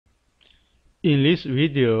In this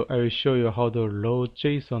video, I will show you how to load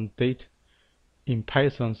JSON data in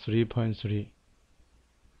Python 3.3.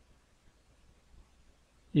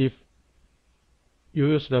 If you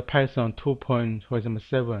use the Python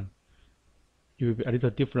 2.7, it will be a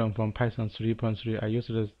little different from Python 3.3. I use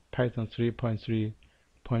the Python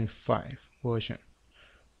 3.3.5 version.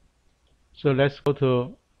 So let's go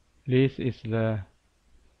to, this is the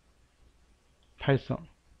Python.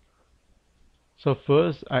 So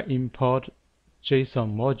first I import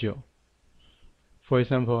JSON module. For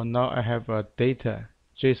example, now I have a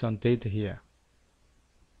JSON data here.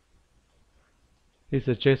 This is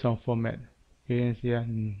a JSON format. You can see here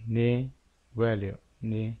name value.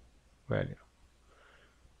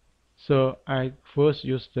 So I first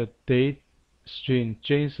use the date string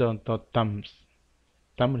json.dumps.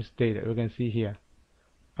 Dump this data. You can see here.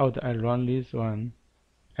 After I run this one,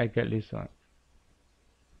 I get this one.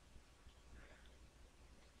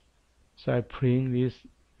 So I print this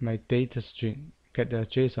my data string, get the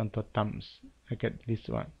json.dumps. I get this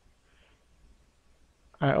one.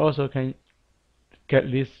 I also can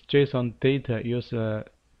get this JSON data, use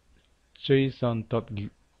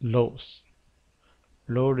json.loads.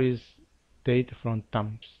 Load this data from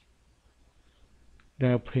dumps.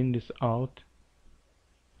 Then I print this out.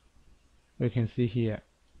 We can see here.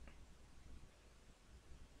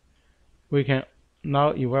 We can now,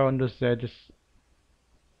 if I want to set this,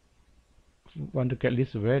 want to get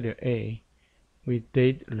this value a, we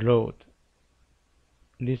date load.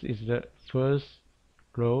 This is the first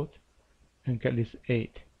load, and get this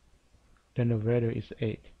 8. Then the value is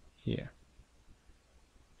 8 here.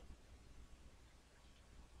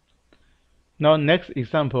 Now next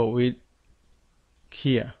example, we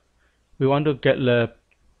want to get the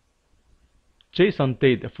JSON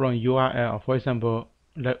data from URL. For example,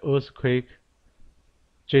 the earthquake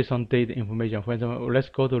JSON data information. For example, let's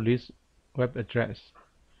go to this web address.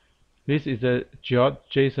 This is the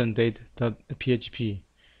JSON data.php.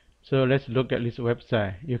 So let's look at this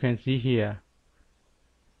website. You can see here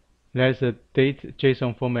there's a date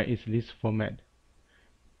JSON format is this format.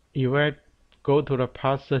 If I go to the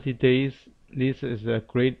past 30 days, this is a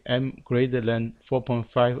grade M greater than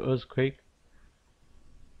 4.5 earthquake.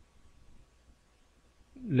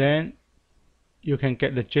 Then you can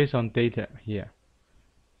get the JSON data here.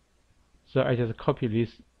 So I just copy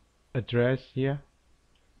this address here,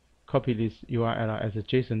 copy this URL as a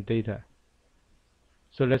JSON data.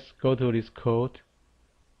 So let's go to this code.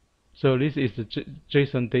 So this is the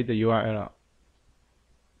JSON data URL.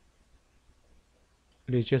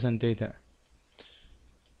 The JSON data.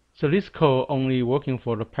 So this code only working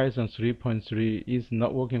for the Python 3.3, is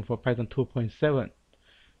not working for Python 2.7,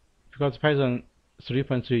 because Python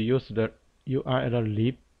 3.3 use the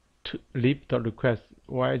urllib.request.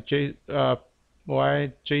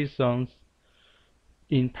 Why JSON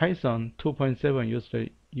in Python 2.7 use the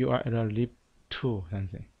urllib2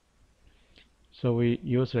 something. So we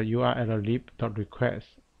use the urllib.request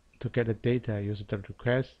to get the data. Use the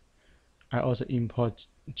request. I also import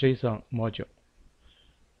JSON module.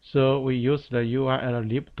 So we use the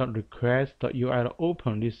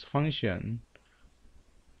urllib.request.urlopen this function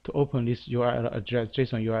to open this URL address,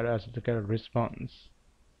 JSON URL, to get a response.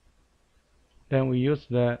 Then we use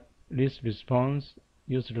this response,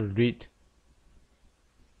 use the read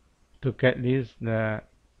to get the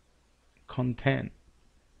content.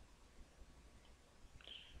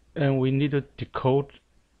 And we need to decode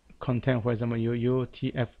content, for example,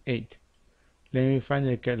 UTF-8. Then we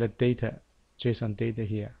finally get the data, JSON data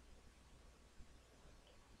here.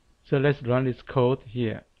 So let's run this code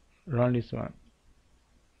here. Run this one.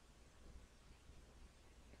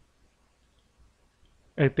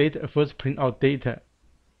 First print out data.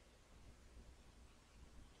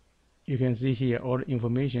 You can see here all the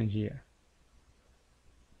information here.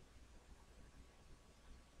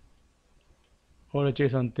 All the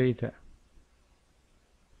JSON data.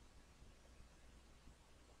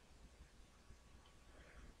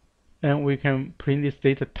 And we can print this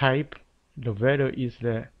data type. The value is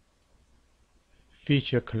the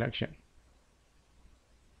feature collection.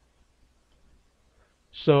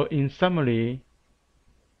 So in summary,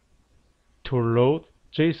 to load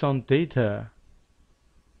JSON data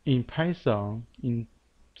in Python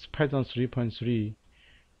 3.3,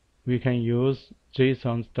 we can use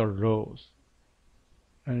json.loads,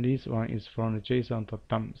 and this one is from the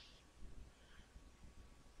json.dumps,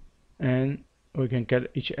 and we can get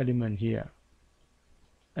each element here.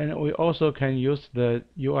 And we also can use the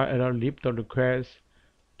urllib.request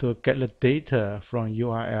to get the data from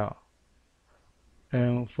URL.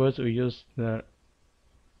 And first we use the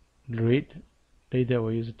read data,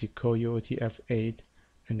 we use decode UTF-8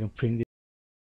 and can print it.